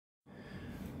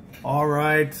All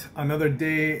right, another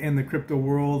day in the crypto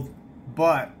world,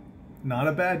 but not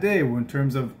a bad day in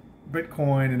terms of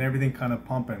Bitcoin and everything kind of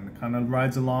pumping. It kind of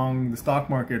rides along the stock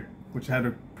market, which had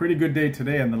a pretty good day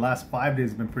today, and the last 5 days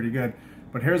have been pretty good.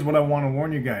 But here's what I want to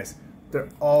warn you guys. They're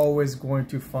always going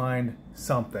to find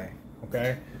something,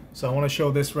 okay? So I want to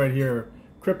show this right here.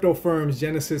 Crypto firms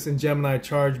Genesis and Gemini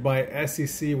charged by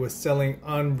SEC with selling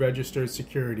unregistered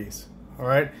securities. All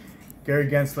right, Gary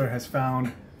Gensler has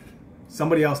found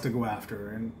somebody else to go after,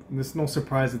 and there's no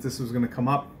surprise that this was going to come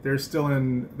up. They're still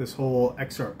in this whole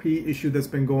XRP issue that's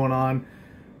been going on,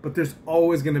 but there's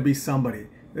always going to be somebody.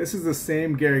 This is the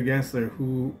same Gary Gensler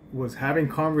who was having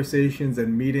conversations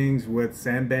and meetings with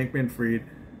Sam Bankman-Fried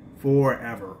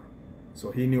forever.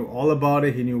 So he knew all about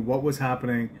it. He knew what was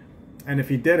happening, and if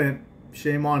he didn't,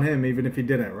 shame on him, even if he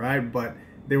didn't, right? But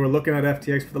they were looking at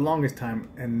FTX for the longest time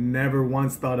and never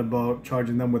once thought about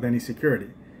charging them with any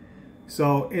security.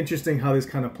 So interesting how this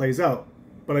kind of plays out.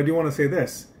 But I do want to say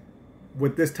this.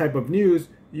 With this type of news,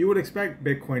 you would expect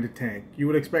Bitcoin to tank. You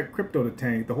would expect crypto to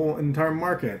tank, the whole entire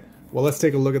market. Well, let's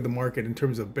take a look at the market in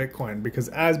terms of Bitcoin, because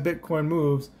as Bitcoin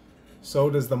moves, so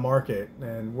does the market.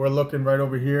 And we're looking right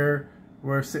over here.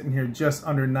 We're sitting here just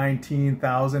under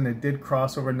 19,000. It did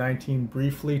cross over 19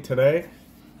 briefly today,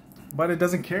 but it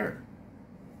doesn't care.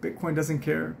 Bitcoin doesn't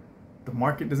care. The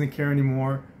market doesn't care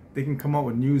anymore. They can come out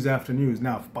with news after news.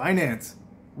 Now, if Binance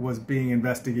was being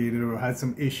investigated or had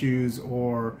some issues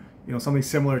or something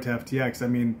similar to FTX, I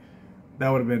mean, that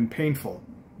would have been painful.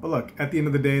 But look, at the end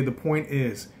of the day, the point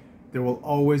is there will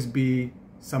always be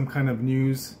some kind of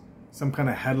news, some kind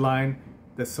of headline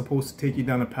that's supposed to take you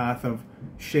down a path of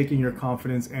shaking your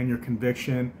confidence and your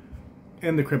conviction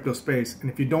in the crypto space. And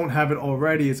if you don't have it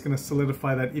already, it's going to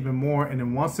solidify that even more, and it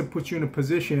wants to put you in a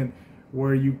position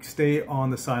where you stay on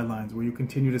the sidelines, where you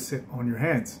continue to sit on your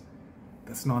hands.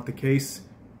 That's not the case.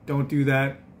 Don't do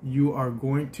that. You are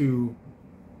going to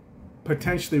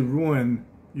potentially ruin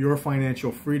your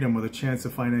financial freedom or the chance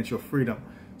of financial freedom.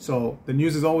 So the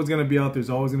news is always going to be out. There's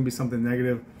always going to be something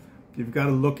negative. You've got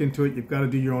to look into it. You've got to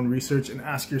do your own research and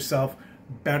ask yourself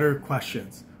better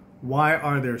questions. Why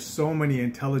are there so many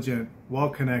intelligent,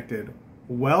 well-connected,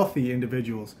 wealthy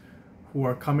individuals who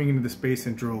are coming into the space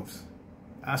in droves?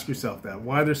 Ask yourself that.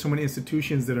 Why are there so many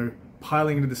institutions that are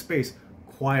piling into the space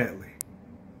quietly?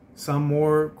 Some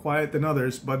more quiet than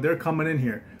others, but they're coming in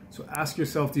here. So ask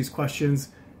yourself these questions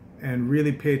and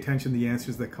really pay attention to the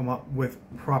answers that come up with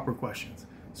proper questions.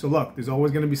 So look, there's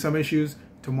always going to be some issues.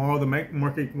 Tomorrow the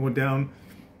market can go down,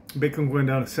 Bitcoin going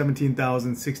down to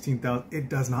 17,000, 16,000. It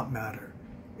does not matter.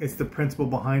 It's the principle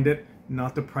behind it,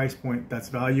 not the price point that's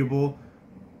valuable.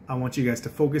 I want you guys to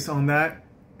focus on that,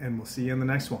 and we'll see you in the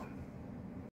next one.